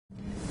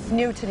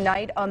New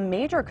tonight, a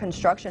major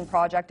construction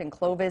project in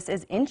Clovis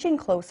is inching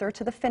closer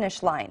to the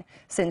finish line.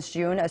 Since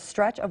June, a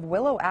stretch of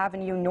Willow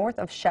Avenue north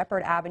of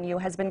Shepherd Avenue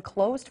has been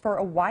closed for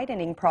a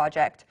widening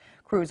project.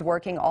 Crews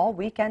working all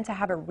weekend to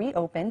have it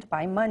reopened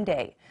by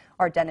Monday.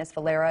 Our Dennis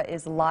Valera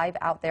is live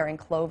out there in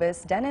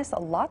Clovis. Dennis,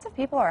 lots of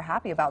people are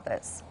happy about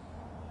this.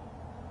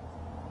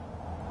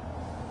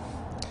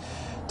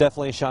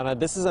 Definitely, Shauna.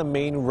 This is a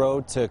main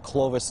road to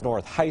Clovis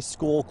North High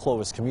School,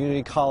 Clovis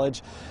Community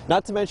College.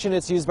 Not to mention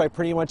it's used by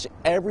pretty much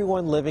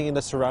everyone living in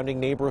the surrounding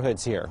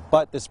neighborhoods here.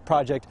 But this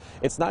project,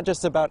 it's not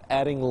just about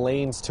adding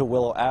lanes to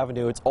Willow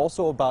Avenue. It's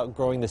also about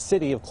growing the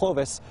city of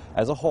Clovis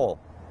as a whole.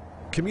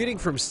 Commuting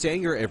from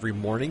Sanger every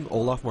morning,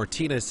 Olaf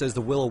Martinez says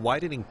the Willow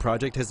widening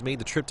project has made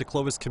the trip to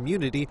Clovis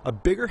community a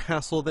bigger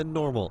hassle than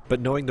normal. But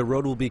knowing the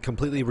road will be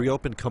completely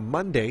reopened come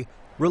Monday,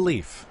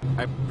 relief.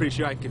 I'm pretty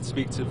sure I can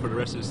speak for the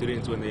rest of the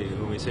students when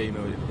we say,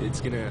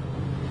 it's gonna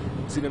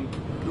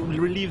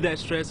relieve that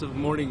stress of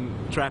morning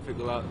traffic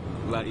a lot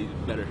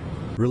better.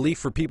 Relief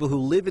for people who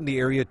live in the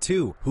area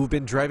too, who've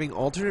been driving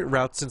alternate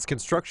routes since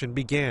construction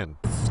began.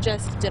 It's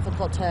just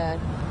difficult to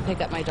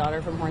pick up my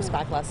daughter from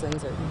horseback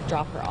lessons or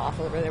drop her off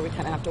over there. We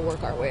kind of have to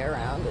work our way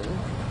around and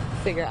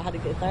figure out how to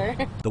get there.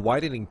 The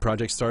widening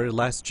project started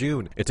last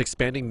June. It's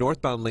expanding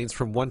northbound lanes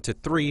from 1 to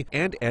 3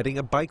 and adding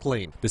a bike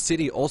lane. The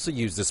city also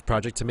used this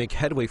project to make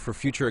headway for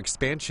future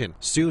expansion.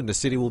 Soon, the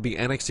city will be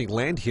annexing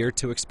land here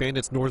to expand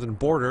its northern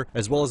border,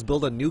 as well as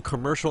build a new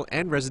commercial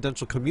and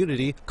residential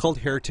community called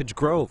Heritage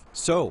Grove.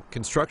 So,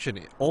 construction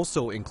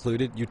also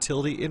included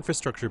utility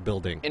infrastructure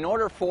building. In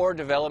order for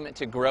development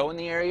to grow in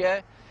the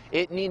area,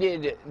 it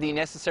needed the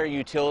necessary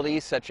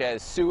utilities such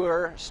as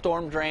sewer,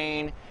 storm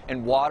drain,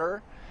 and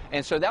water.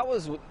 And so that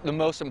was the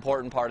most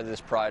important part of this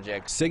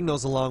project.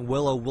 Signals along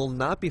Willow will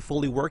not be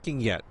fully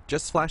working yet,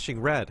 just flashing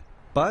red.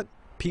 But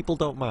people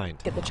don't mind.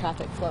 Get the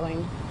traffic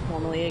flowing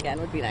normally again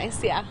would be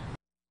nice, yeah.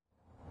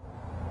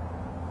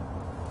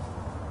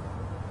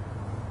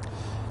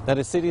 Now,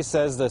 the city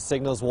says the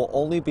signals will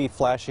only be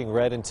flashing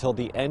red until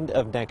the end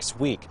of next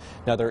week.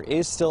 Now, there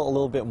is still a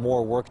little bit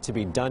more work to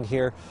be done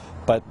here,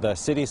 but the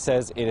city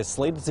says it is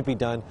slated to be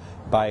done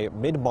by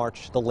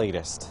mid-March, the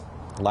latest.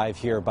 Live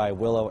here by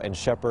Willow and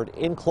Shepherd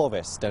in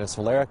Clovis, Dennis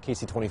Valera,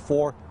 KSEE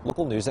 24,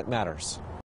 local news that matters.